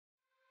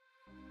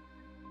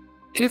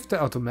If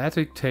the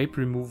automatic tape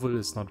removal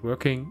is not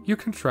working, you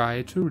can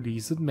try to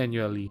release it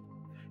manually.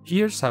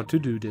 Here's how to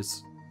do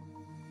this.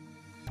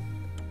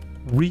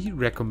 We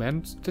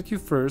recommend that you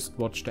first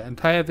watch the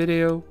entire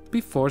video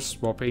before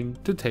swapping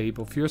the tape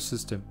of your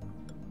system.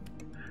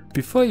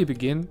 Before you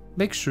begin,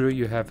 make sure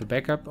you have a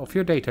backup of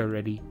your data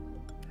ready.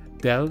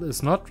 Dell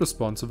is not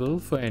responsible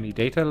for any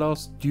data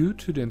loss due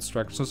to the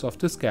instructions of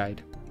this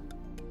guide.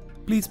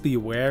 Please be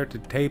aware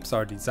that tapes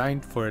are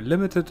designed for a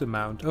limited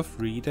amount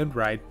of read and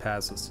write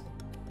passes.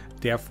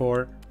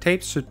 Therefore,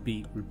 tapes should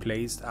be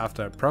replaced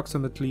after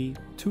approximately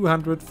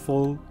 200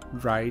 full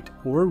write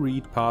or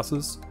read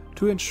passes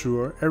to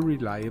ensure a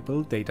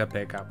reliable data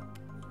backup.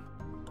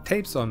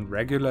 Tapes on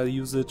regular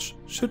usage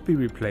should be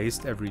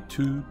replaced every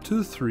 2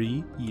 to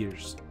 3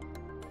 years.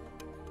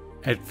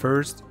 At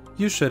first,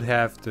 you should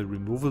have the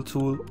removal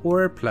tool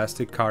or a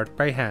plastic card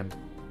by hand.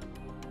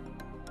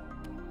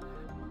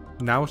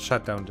 Now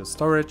shut down the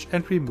storage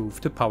and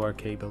remove the power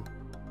cable.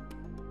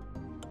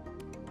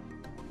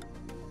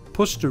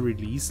 Push the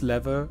release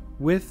lever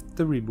with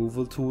the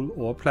removal tool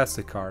or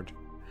plastic card.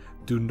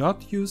 Do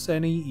not use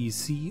any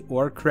EC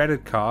or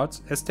credit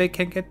cards as they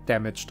can get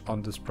damaged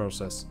on this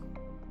process.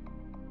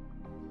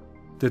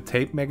 The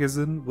tape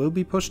magazine will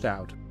be pushed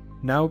out.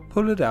 Now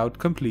pull it out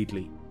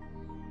completely.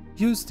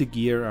 Use the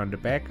gear on the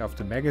back of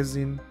the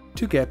magazine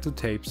to get the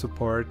tape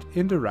support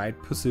in the right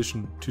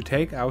position to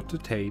take out the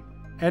tape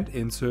and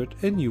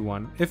insert a new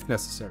one if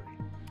necessary.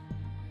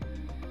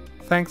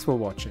 Thanks for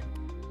watching.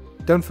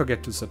 Don't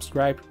forget to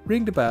subscribe,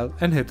 ring the bell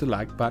and hit the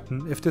like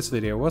button if this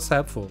video was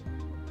helpful.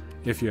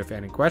 If you have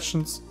any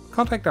questions,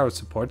 contact our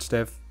support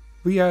staff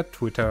via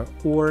Twitter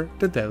or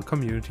the Dell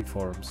community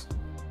forums.